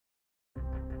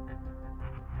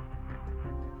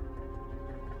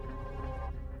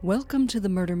Welcome to the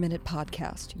Murder Minute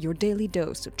Podcast, your daily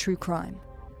dose of true crime.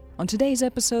 On today's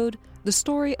episode, the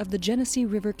story of the Genesee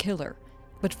River Killer.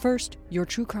 But first, your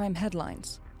true crime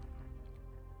headlines.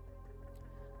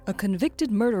 A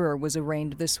convicted murderer was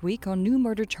arraigned this week on new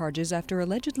murder charges after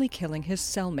allegedly killing his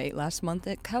cellmate last month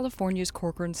at California's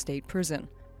Corcoran State Prison.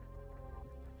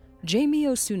 Jamie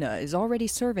Osuna is already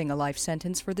serving a life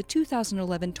sentence for the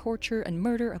 2011 torture and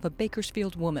murder of a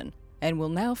Bakersfield woman, and will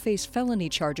now face felony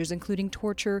charges including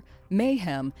torture,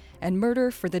 mayhem, and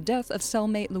murder for the death of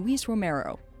cellmate Luis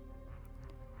Romero.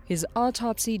 His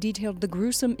autopsy detailed the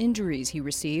gruesome injuries he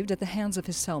received at the hands of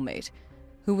his cellmate,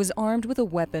 who was armed with a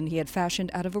weapon he had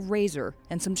fashioned out of a razor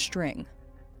and some string.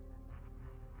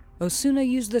 Osuna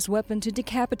used this weapon to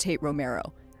decapitate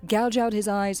Romero, gouge out his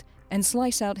eyes, and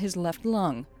slice out his left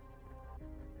lung.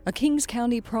 A Kings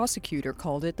County prosecutor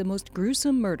called it the most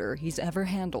gruesome murder he's ever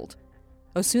handled.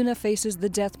 Osuna faces the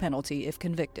death penalty if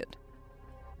convicted.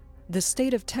 The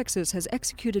state of Texas has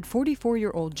executed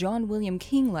 44-year-old John William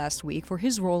King last week for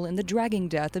his role in the dragging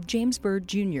death of James Byrd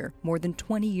Jr. more than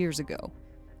 20 years ago.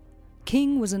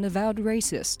 King was an avowed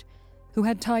racist who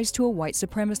had ties to a white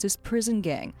supremacist prison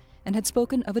gang and had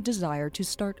spoken of a desire to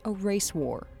start a race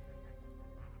war.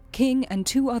 King and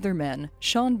two other men,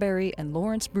 Sean Berry and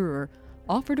Lawrence Brewer,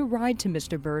 offered a ride to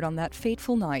Mr. Byrd on that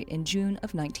fateful night in June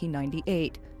of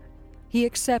 1998. He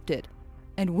accepted,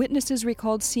 and witnesses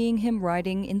recalled seeing him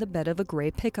riding in the bed of a gray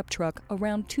pickup truck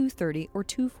around 2:30 or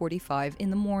 2:45 in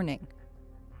the morning.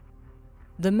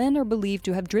 The men are believed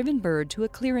to have driven Byrd to a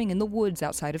clearing in the woods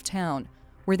outside of town,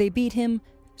 where they beat him,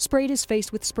 sprayed his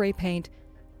face with spray paint,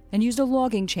 and used a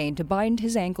logging chain to bind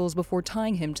his ankles before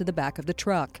tying him to the back of the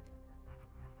truck.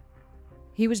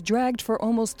 He was dragged for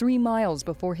almost 3 miles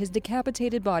before his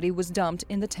decapitated body was dumped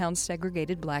in the town's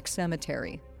segregated black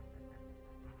cemetery.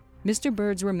 Mr.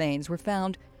 Byrd's remains were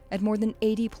found at more than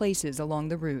 80 places along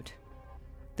the route.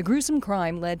 The gruesome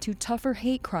crime led to tougher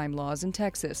hate crime laws in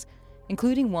Texas,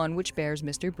 including one which bears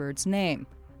Mr. Byrd's name.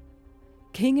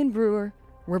 King and Brewer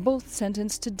were both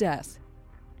sentenced to death.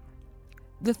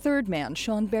 The third man,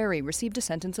 Sean Berry, received a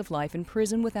sentence of life in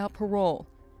prison without parole.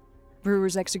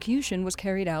 Brewer's execution was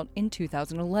carried out in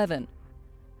 2011.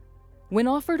 When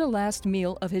offered a last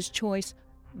meal of his choice,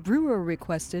 Brewer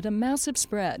requested a massive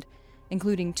spread,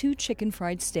 including 2 chicken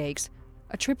fried steaks,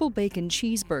 a triple bacon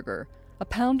cheeseburger, a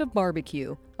pound of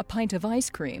barbecue, a pint of ice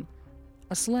cream,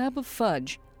 a slab of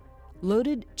fudge,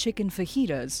 loaded chicken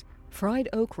fajitas, fried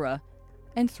okra,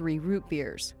 and 3 root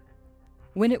beers.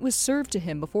 When it was served to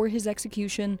him before his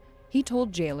execution, he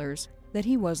told jailers that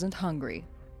he wasn't hungry,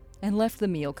 and left the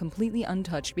meal completely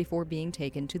untouched before being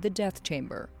taken to the death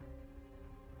chamber.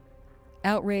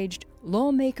 Outraged,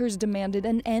 lawmakers demanded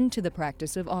an end to the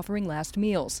practice of offering last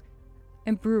meals,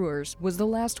 and Brewer's was the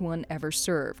last one ever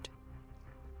served.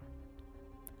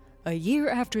 A year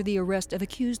after the arrest of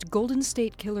accused Golden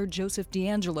State Killer Joseph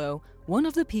DeAngelo, one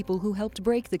of the people who helped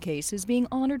break the case is being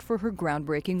honored for her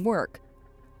groundbreaking work.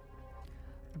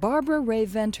 Barbara Ray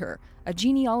Venter, a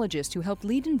genealogist who helped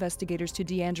lead investigators to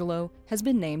DeAngelo, has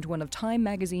been named one of Time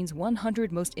magazine's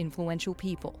 100 most influential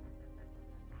people.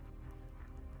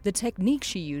 The technique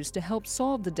she used to help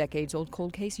solve the decades-old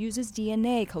cold case uses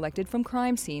DNA collected from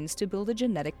crime scenes to build a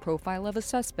genetic profile of a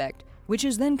suspect, which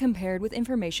is then compared with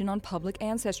information on public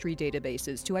ancestry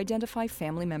databases to identify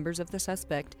family members of the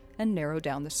suspect and narrow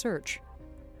down the search.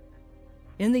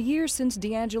 In the years since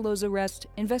DeAngelo's arrest,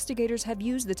 investigators have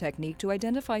used the technique to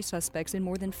identify suspects in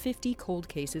more than 50 cold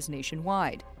cases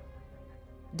nationwide.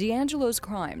 DeAngelo's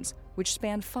crimes, which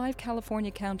span 5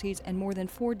 California counties and more than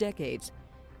 4 decades,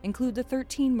 include the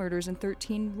 13 murders and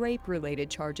 13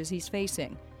 rape-related charges he's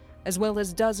facing, as well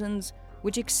as dozens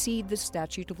which exceed the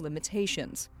statute of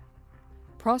limitations.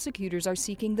 Prosecutors are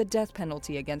seeking the death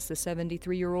penalty against the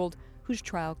 73-year-old, whose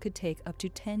trial could take up to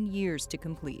 10 years to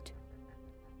complete.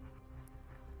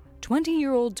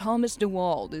 20-year-old Thomas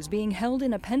DeWald is being held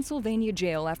in a Pennsylvania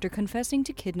jail after confessing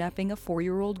to kidnapping a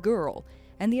 4-year-old girl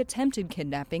and the attempted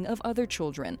kidnapping of other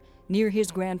children near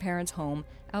his grandparents' home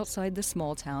outside the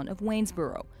small town of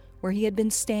Waynesboro, where he had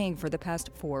been staying for the past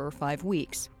 4 or 5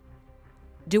 weeks.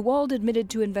 DeWald admitted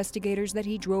to investigators that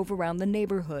he drove around the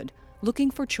neighborhood looking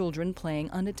for children playing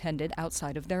unattended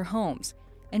outside of their homes,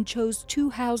 and chose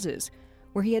 2 houses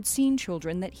where he had seen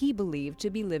children that he believed to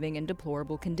be living in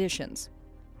deplorable conditions.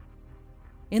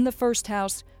 In the first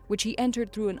house, which he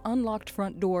entered through an unlocked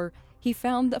front door, he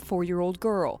found the 4-year-old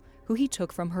girl, who he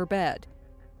took from her bed.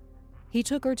 He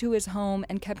took her to his home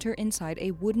and kept her inside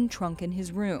a wooden trunk in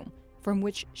his room, from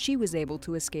which she was able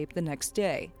to escape the next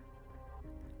day.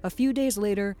 A few days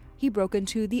later, he broke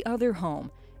into the other home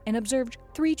and observed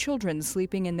 3 children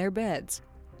sleeping in their beds.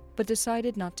 but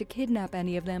decided not to kidnap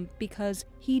any of them because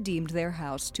he deemed their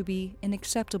house to be in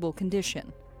acceptable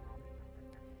condition.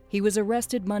 He was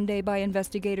arrested Monday by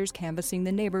investigators canvassing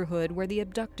the neighborhood where the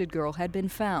abducted girl had been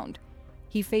found.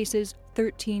 He faces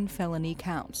 13 felony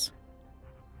counts.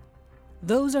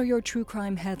 Those are your true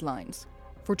crime headlines.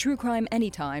 For True Crime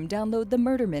Anytime, download the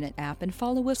Murder Minute app and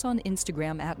follow us on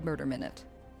Instagram at Murder Minute.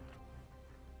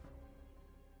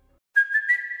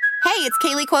 Hey, it's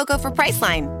Kaylee Cuoco for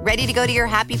Priceline. Ready to go to your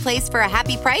happy place for a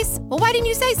happy price? Well, why didn't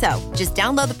you say so? Just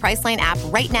download the Priceline app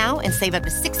right now and save up to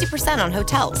 60% on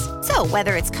hotels. So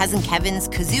whether it's Cousin Kevin's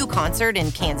Kazoo Concert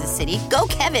in Kansas City, go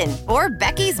Kevin, or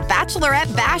Becky's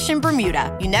Bachelorette Bash in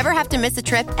Bermuda, you never have to miss a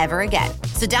trip ever again.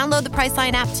 So download the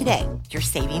Priceline app today. Your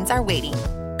savings are waiting.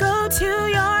 Go to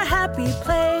your happy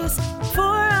place for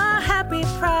a happy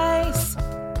price.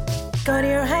 Go to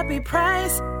your happy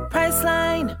price,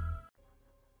 Priceline.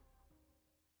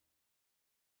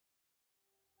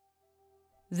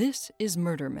 This is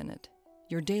Murder Minute,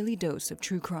 your daily dose of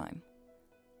true crime.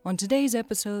 On today's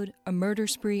episode, a murder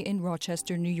spree in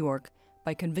Rochester, New York,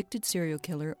 by convicted serial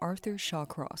killer Arthur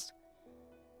Shawcross.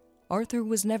 Arthur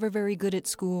was never very good at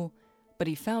school, but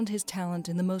he found his talent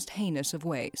in the most heinous of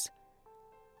ways.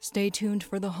 Stay tuned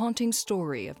for the haunting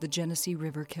story of the Genesee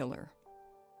River Killer.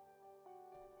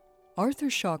 Arthur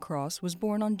Shawcross was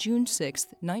born on June 6,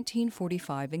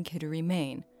 1945 in Kittery,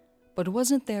 Maine, but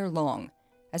wasn't there long,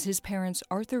 as his parents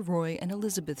Arthur Roy and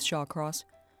Elizabeth Shawcross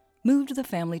moved the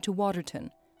family to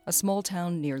Waterton, a small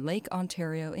town near Lake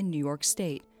Ontario in New York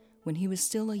State, when he was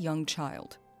still a young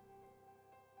child.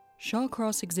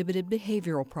 Shawcross exhibited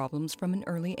behavioral problems from an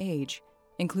early age,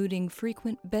 including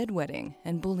frequent bedwetting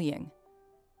and bullying.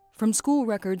 From school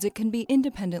records, it can be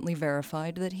independently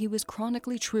verified that he was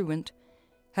chronically truant,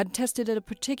 had tested at a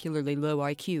particularly low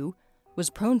IQ, was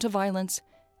prone to violence,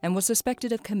 and was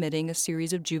suspected of committing a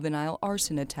series of juvenile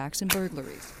arson attacks and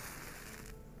burglaries.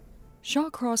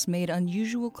 Shawcross made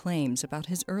unusual claims about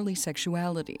his early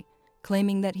sexuality,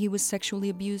 claiming that he was sexually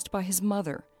abused by his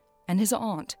mother and his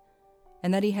aunt,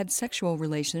 and that he had sexual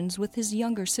relations with his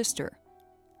younger sister.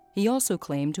 He also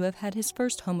claimed to have had his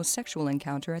first homosexual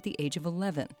encounter at the age of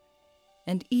 11,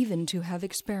 and even to have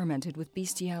experimented with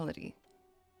bestiality.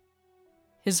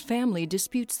 His family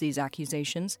disputes these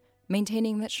accusations,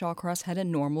 maintaining that Shawcross had a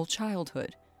normal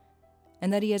childhood,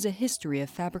 and that he has a history of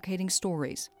fabricating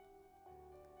stories.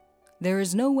 There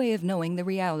is no way of knowing the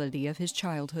reality of his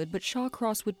childhood, but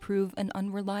Shawcross would prove an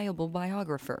unreliable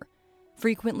biographer,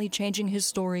 frequently changing his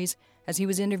stories as he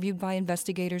was interviewed by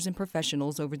investigators and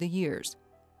professionals over the years.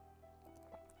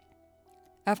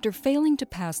 After failing to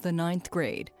pass the 9th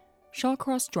grade,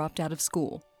 Shawcross dropped out of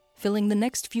school, filling the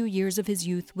next few years of his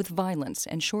youth with violence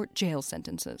and short jail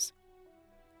sentences,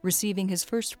 receiving his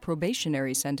first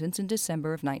probationary sentence in December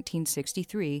of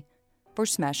 1963 for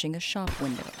smashing a shop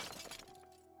window.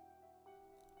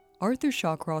 Arthur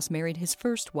Shawcross married his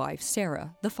first wife,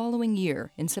 Sarah, the following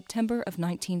year in September of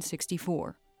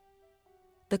 1964.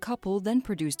 The couple then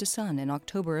produced a son in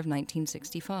October of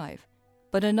 1965,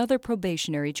 but another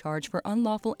probationary charge for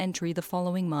unlawful entry the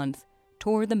following month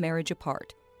tore the marriage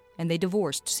apart, and they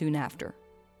divorced soon after.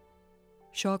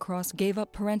 Shawcross gave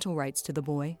up parental rights to the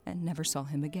boy and never saw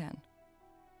him again.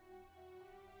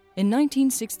 In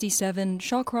 1967,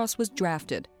 Shawcross was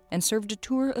drafted and served a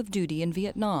tour of duty in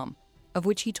Vietnam, of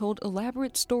which he told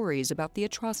elaborate stories about the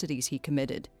atrocities he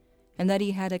committed, and that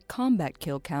he had a combat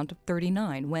kill count of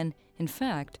 39 when, in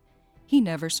fact, he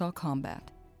never saw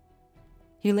combat.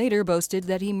 He later boasted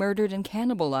that he murdered and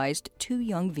cannibalized 2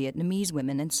 young Vietnamese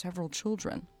women and several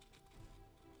children.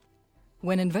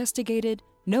 When investigated,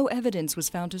 no evidence was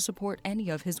found to support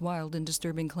any of his wild and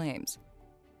disturbing claims.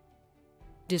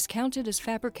 Discounted as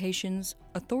fabrications,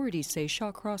 authorities say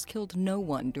Shawcross killed no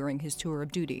one during his tour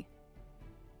of duty.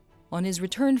 On his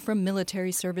return from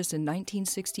military service in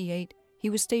 1968, he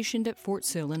was stationed at Fort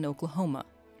Sill in Oklahoma.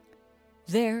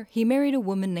 There, he married a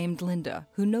woman named Linda,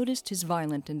 who noticed his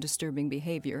violent and disturbing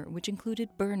behavior, which included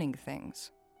burning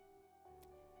things.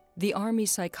 The Army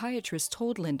psychiatrist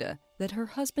told Linda that her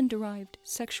husband derived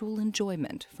sexual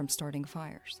enjoyment from starting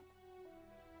fires.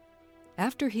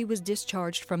 After he was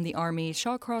discharged from the Army,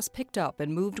 Shawcross picked up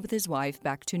and moved with his wife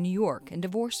back to New York, and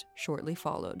divorce shortly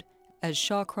followed, as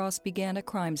Shawcross began a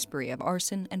crime spree of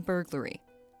arson and burglary,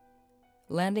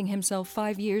 landing himself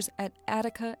 5 years at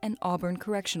Attica and Auburn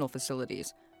correctional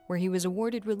facilities, where he was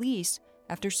awarded release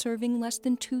after serving less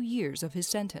than 2 years of his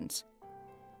sentence.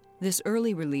 This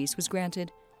early release was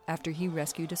granted after he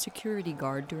rescued a security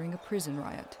guard during a prison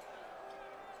riot.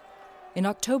 In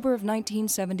October of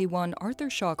 1971, Arthur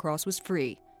Shawcross was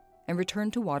free and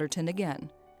returned to Waterton again,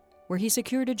 where he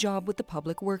secured a job with the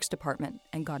Public Works Department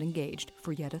and got engaged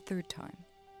for yet a third time.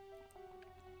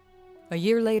 A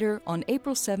year later, on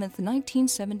April 7,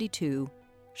 1972,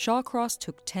 Shawcross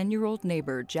took 10-year-old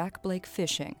neighbor Jack Blake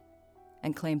fishing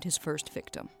and claimed his first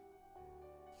victim.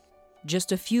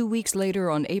 Just a few weeks later,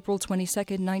 on April 22,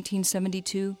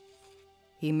 1972,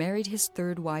 he married his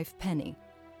third wife, Penny,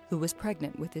 who was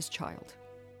pregnant with his child.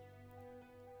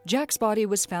 Jack's body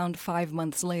was found 5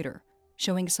 months later,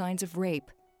 showing signs of rape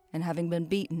and having been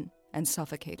beaten and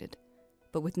suffocated,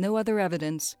 but with no other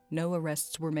evidence, no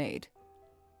arrests were made.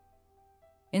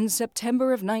 In September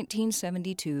of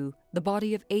 1972, the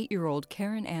body of 8-year-old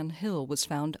Karen Ann Hill was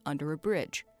found under a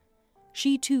bridge.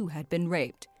 She too had been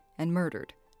raped and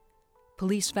murdered.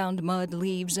 Police found mud,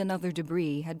 leaves, and other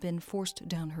debris had been forced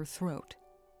down her throat.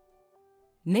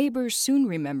 Neighbors soon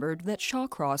remembered that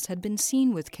Shawcross had been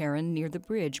seen with Karen near the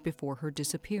bridge before her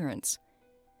disappearance.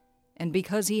 And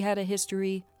because he had a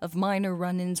history of minor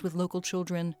run-ins with local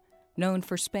children, known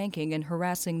for spanking and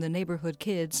harassing the neighborhood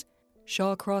kids,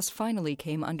 Shawcross finally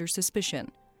came under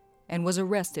suspicion and was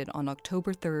arrested on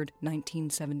October 3,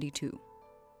 1972.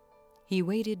 He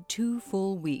waited 2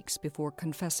 full weeks before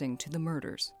confessing to the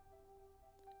murders.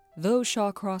 Though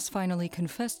Shawcross finally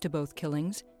confessed to both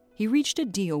killings, he reached a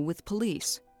deal with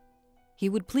police. He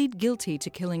would plead guilty to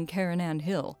killing Karen Ann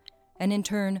Hill, and in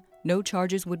turn, no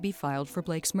charges would be filed for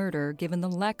Blake's murder given the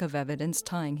lack of evidence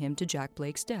tying him to Jack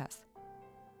Blake's death.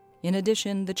 In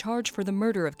addition, the charge for the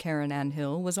murder of Karen Ann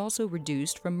Hill was also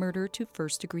reduced from murder to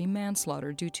first-degree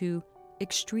manslaughter due to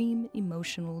extreme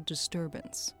emotional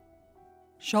disturbance.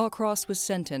 Shawcross was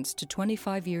sentenced to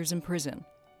 25 years in prison,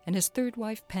 and his third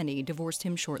wife, Penny, divorced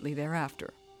him shortly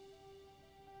thereafter.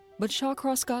 But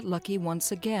Shawcross got lucky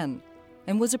once again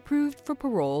and was approved for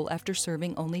parole after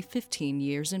serving only 15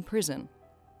 years in prison.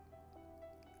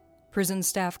 Prison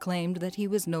staff claimed that he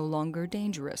was no longer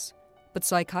dangerous, but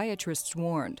psychiatrists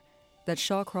warned that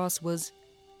Shawcross was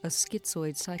a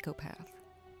schizoid psychopath.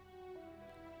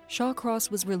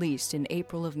 Shawcross was released in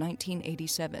April of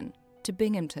 1987 to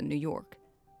Binghamton, New York,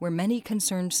 where many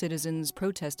concerned citizens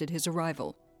protested his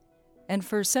arrival. And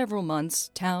for several months,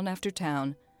 town after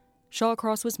town,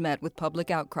 Shawcross was met with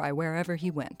public outcry wherever he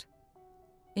went.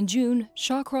 In June,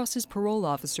 Shawcross's parole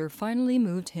officer finally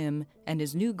moved him and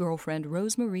his new girlfriend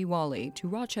Rosemarie Wally to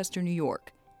Rochester, New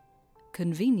York.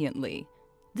 Conveniently,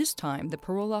 this time the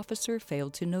parole officer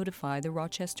failed to notify the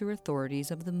Rochester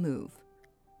authorities of the move.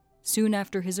 Soon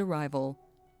after his arrival,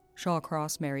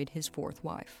 Shawcross married his fourth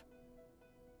wife.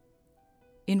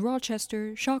 In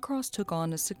Rochester, Shawcross took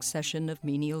on a succession of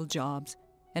menial jobs,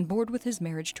 and bored with his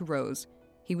marriage to Rose,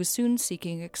 he was soon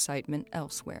seeking excitement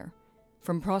elsewhere,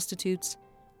 from prostitutes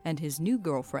and his new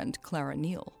girlfriend, Clara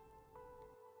Neal.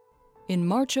 In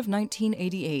March of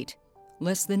 1988,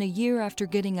 less than a year after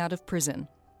getting out of prison,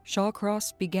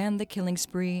 Shawcross began the killing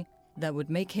spree that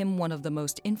would make him one of the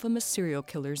most infamous serial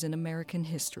killers in American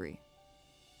history.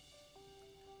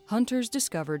 Hunters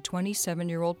discovered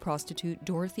 27-year-old prostitute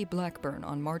Dorothy Blackburn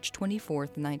on March 24,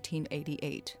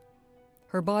 1988.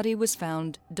 Her body was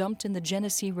found dumped in the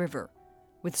Genesee River,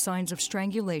 with signs of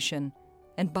strangulation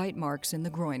and bite marks in the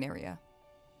groin area.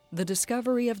 The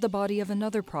discovery of the body of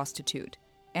another prostitute,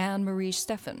 Anne Marie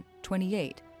Steffen,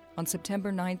 28, on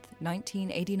September 9,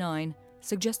 1989,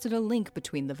 suggested a link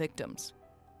between the victims.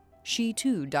 She,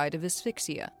 too, died of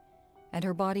asphyxia, and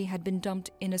her body had been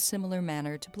dumped in a similar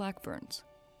manner to Blackburn's.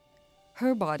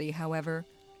 Her body, however,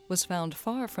 was found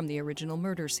far from the original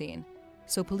murder scene,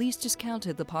 so police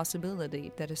discounted the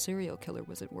possibility that a serial killer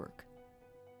was at work.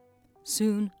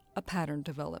 Soon, a pattern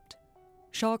developed.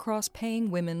 Shawcross paying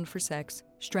women for sex,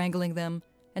 strangling them,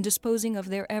 and disposing of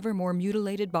their ever more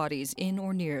mutilated bodies in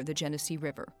or near the Genesee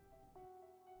River.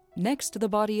 Next, the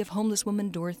body of homeless woman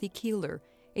Dorothy Keeler,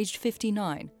 aged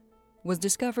 59, was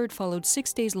discovered, followed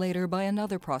 6 days later by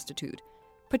another prostitute,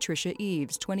 Patricia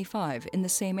Eves, 25, in the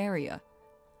same area.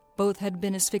 Both had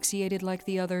been asphyxiated like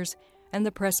the others, and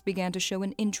the press began to show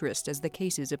an interest as the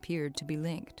cases appeared to be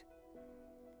linked.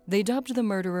 They dubbed the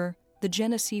murderer the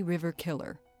Genesee River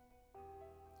Killer.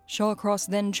 Shawcross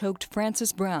then choked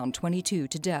Frances Brown, 22,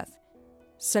 to death,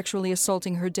 sexually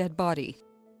assaulting her dead body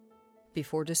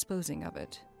before disposing of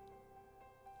it.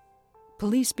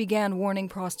 Police began warning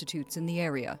prostitutes in the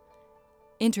area,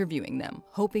 interviewing them,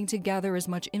 hoping to gather as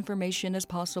much information as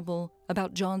possible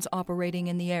about John's operating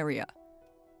in the area.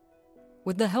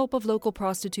 With the help of local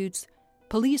prostitutes,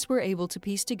 police were able to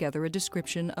piece together a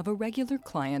description of a regular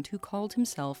client who called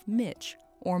himself Mitch,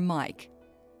 or Mike,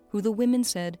 who the women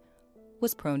said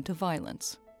was prone to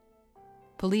violence.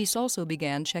 Police also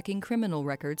began checking criminal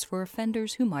records for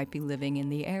offenders who might be living in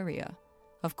the area.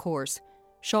 Of course,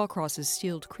 Shawcross's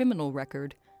sealed criminal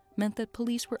record meant that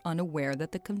police were unaware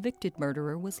that the convicted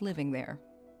murderer was living there.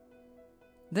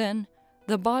 Then,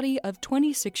 the body of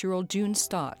 26-year-old June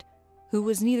Stott, who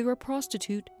was neither a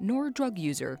prostitute nor a drug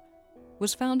user,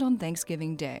 was found on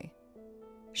Thanksgiving Day.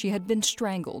 She had been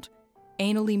strangled,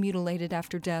 anally mutilated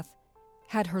after death,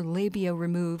 had her labia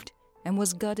removed, and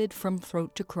was gutted from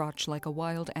throat to crotch like a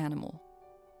wild animal.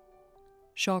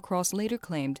 Shawcross later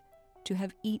claimed to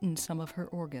have eaten some of her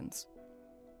organs.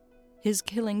 His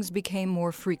killings became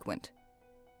more frequent.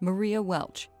 Maria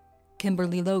Welch,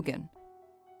 Kimberly Logan.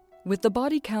 With the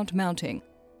body count mounting,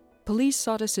 police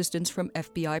sought assistance from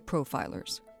FBI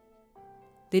profilers.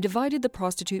 They divided the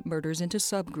prostitute murders into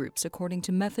subgroups according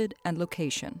to method and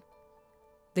location.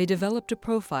 They developed a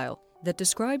profile that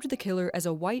described the killer as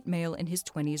a white male in his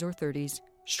 20s or 30s,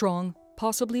 strong,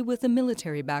 possibly with a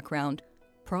military background,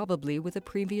 probably with a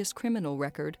previous criminal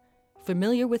record,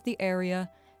 familiar with the area,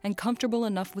 and comfortable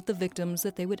enough with the victims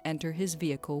that they would enter his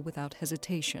vehicle without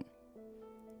hesitation.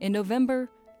 In November,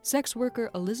 sex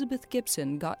worker Elizabeth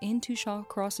Gibson got into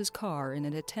Shawcross's car in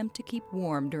an attempt to keep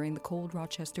warm during the cold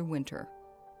Rochester winter.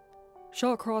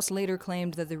 Shawcross later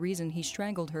claimed that the reason he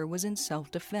strangled her was in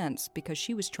self-defense because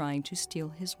she was trying to steal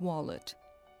his wallet,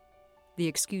 the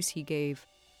excuse he gave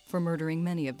for murdering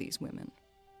many of these women.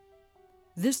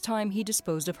 This time he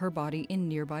disposed of her body in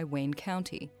nearby Wayne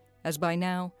County, as by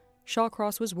now,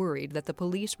 Shawcross was worried that the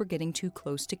police were getting too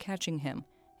close to catching him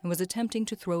and was attempting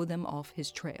to throw them off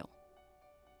his trail.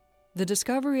 The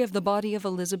discovery of the body of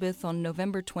Elizabeth on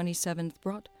November 27th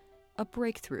brought a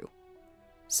breakthrough.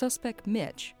 Suspect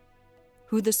Mitch,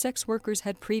 who the sex workers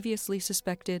had previously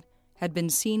suspected, had been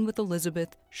seen with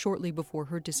Elizabeth shortly before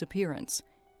her disappearance.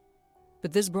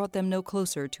 But this brought them no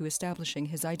closer to establishing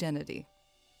his identity.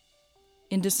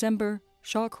 In December,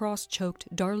 Shawcross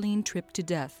choked Darlene Tripp to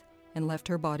death and left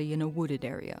her body in a wooded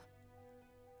area.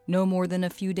 No more than a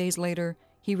few days later,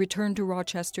 he returned to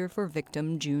Rochester for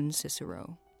victim June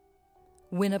Cicero.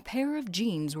 When a pair of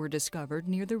jeans were discovered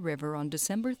near the river on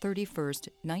December 31st,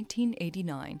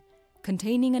 1989,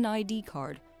 containing an ID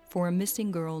card for a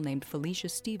missing girl named Felicia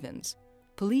Stevens,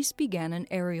 police began an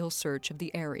aerial search of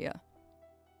the area.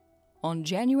 On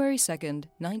January 2nd,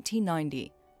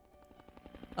 1990,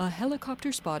 a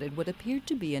helicopter spotted what appeared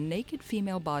to be a naked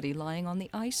female body lying on the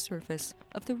ice surface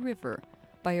of the river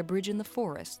by a bridge in the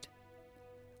forest.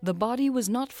 The body was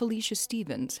not Felicia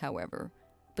Stevens, however,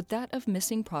 but that of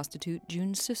missing prostitute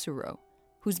June Cicero,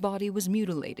 whose body was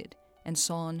mutilated and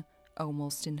sawn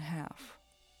almost in half.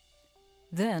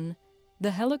 Then,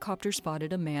 the helicopter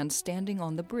spotted a man standing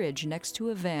on the bridge next to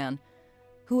a van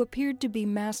who appeared to be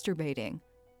masturbating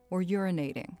or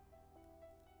urinating.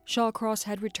 Shawcross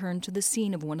had returned to the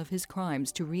scene of one of his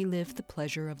crimes to relive the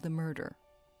pleasure of the murder.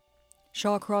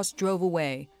 Shawcross drove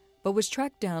away, but was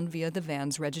tracked down via the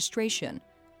van's registration,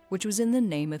 which was in the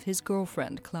name of his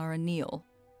girlfriend, Clara Neal.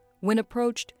 When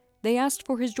approached, they asked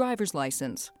for his driver's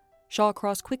license.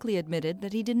 Shawcross quickly admitted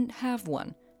that he didn't have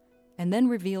one, and then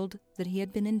revealed that he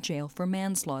had been in jail for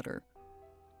manslaughter.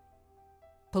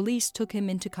 Police took him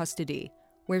into custody,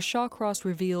 where Shawcross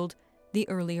revealed the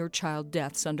earlier child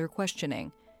deaths under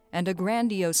questioning and a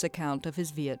grandiose account of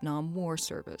his Vietnam War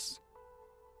service.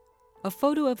 A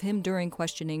photo of him during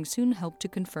questioning soon helped to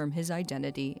confirm his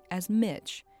identity as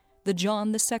Mitch, the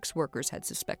John the sex workers had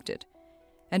suspected,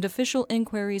 and official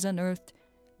inquiries unearthed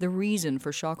the reason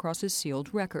for Shawcross's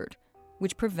sealed record,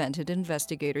 which prevented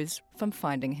investigators from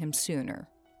finding him sooner.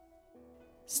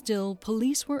 Still,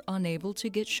 police were unable to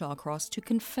get Shawcross to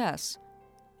confess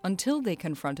until they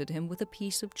confronted him with a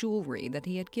piece of jewelry that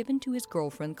he had given to his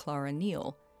girlfriend Clara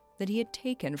Neal that he had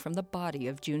taken from the body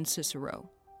of June Cicero.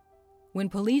 When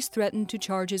police threatened to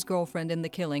charge his girlfriend in the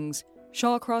killings,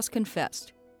 Shawcross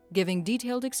confessed, giving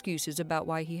detailed excuses about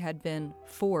why he had been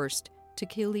forced to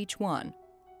kill each one.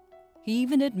 He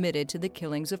even admitted to the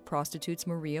killings of prostitutes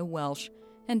Maria Welch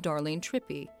and Darlene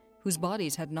Tripp, whose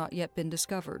bodies had not yet been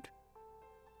discovered.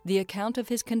 The account of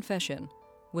his confession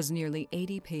was nearly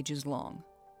 80 pages long.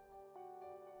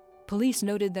 Police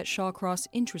noted that Shawcross,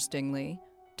 interestingly,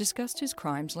 discussed his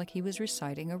crimes like he was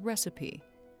reciting a recipe,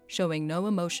 showing no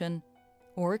emotion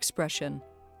or expression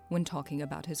when talking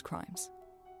about his crimes.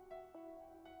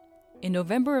 In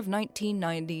November of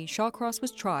 1990, Shawcross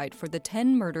was tried for the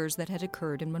 10 murders that had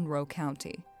occurred in Monroe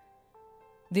County.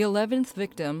 The 11th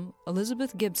victim,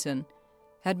 Elizabeth Gibson,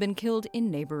 had been killed in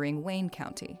neighboring Wayne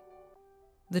County.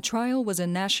 The trial was a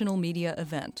national media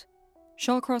event.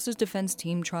 Shawcross's defense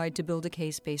team tried to build a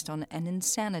case based on an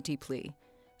insanity plea,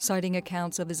 citing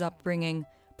accounts of his upbringing,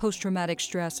 post-traumatic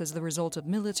stress as the result of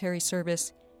military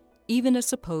service, even a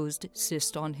supposed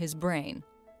cyst on his brain.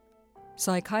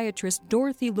 Psychiatrist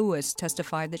Dorothy Lewis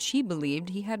testified that she believed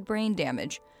he had brain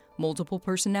damage, multiple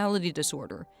personality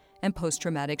disorder, and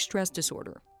post-traumatic stress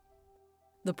disorder.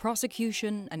 The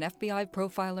prosecution, an FBI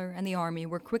profiler, and the Army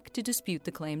were quick to dispute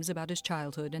the claims about his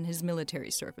childhood and his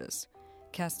military service,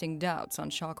 casting doubts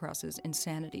on Shawcross's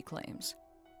insanity claims.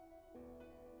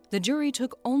 The jury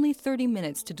took only 30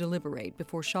 minutes to deliberate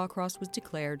before Shawcross was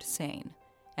declared sane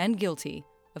and guilty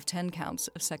of 10 counts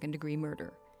of second-degree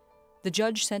murder. The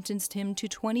judge sentenced him to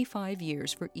 25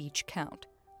 years for each count,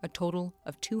 a total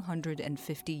of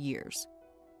 250 years.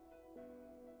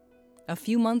 A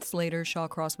few months later,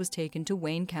 Shawcross was taken to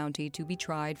Wayne County to be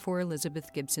tried for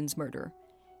Elizabeth Gibson's murder.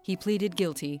 He pleaded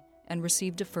guilty and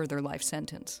received a further life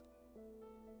sentence.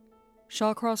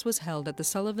 Shawcross was held at the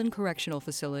Sullivan Correctional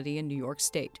Facility in New York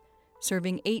State,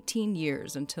 serving 18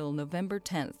 years until November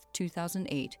 10,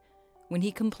 2008, when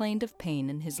he complained of pain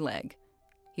in his leg.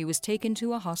 He was taken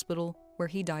to a hospital where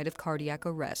he died of cardiac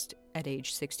arrest at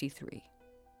age 63.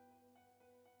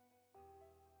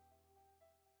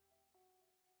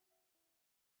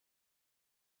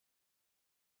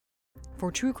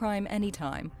 For true crime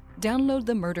anytime, download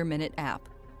the Murder Minute app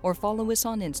or follow us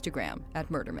on Instagram at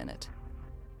Murder Minute.